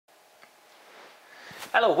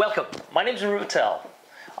Hello, welcome. My name is Rutel.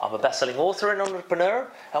 I'm a best-selling author and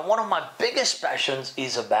entrepreneur, and one of my biggest passions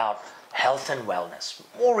is about health and wellness.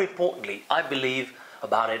 More importantly, I believe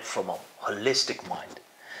about it from a holistic mind.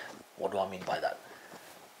 What do I mean by that?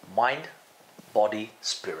 Mind, body,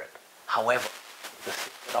 spirit. However, the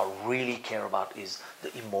thing that I really care about is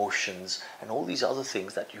the emotions and all these other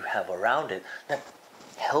things that you have around it that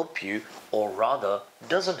help you, or rather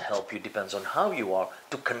doesn't help you, depends on how you are,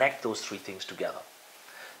 to connect those three things together.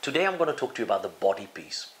 Today I'm going to talk to you about the body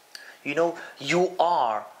piece. You know, you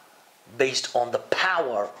are based on the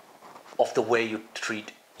power of the way you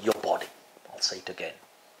treat your body. I'll say it again.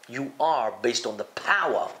 You are based on the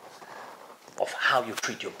power of how you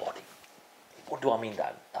treat your body. What do I mean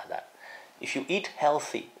by that? If you eat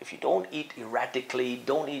healthy, if you don't eat erratically,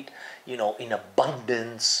 don't eat, in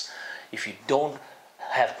abundance, if you don't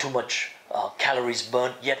have too much calories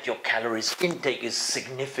burnt, yet your calories intake is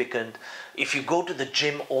significant. If you go to the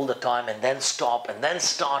gym all the time and then stop and then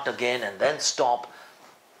start again and then stop,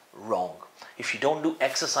 wrong. If you don't do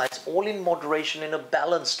exercise all in moderation in a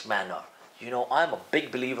balanced manner, I'm a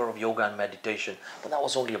big believer of yoga and meditation, but that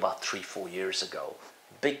was only about 3-4 years ago.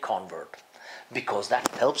 Big convert, because that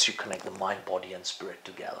helps you connect the mind, body and spirit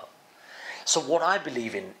together. So what I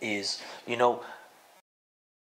believe in is,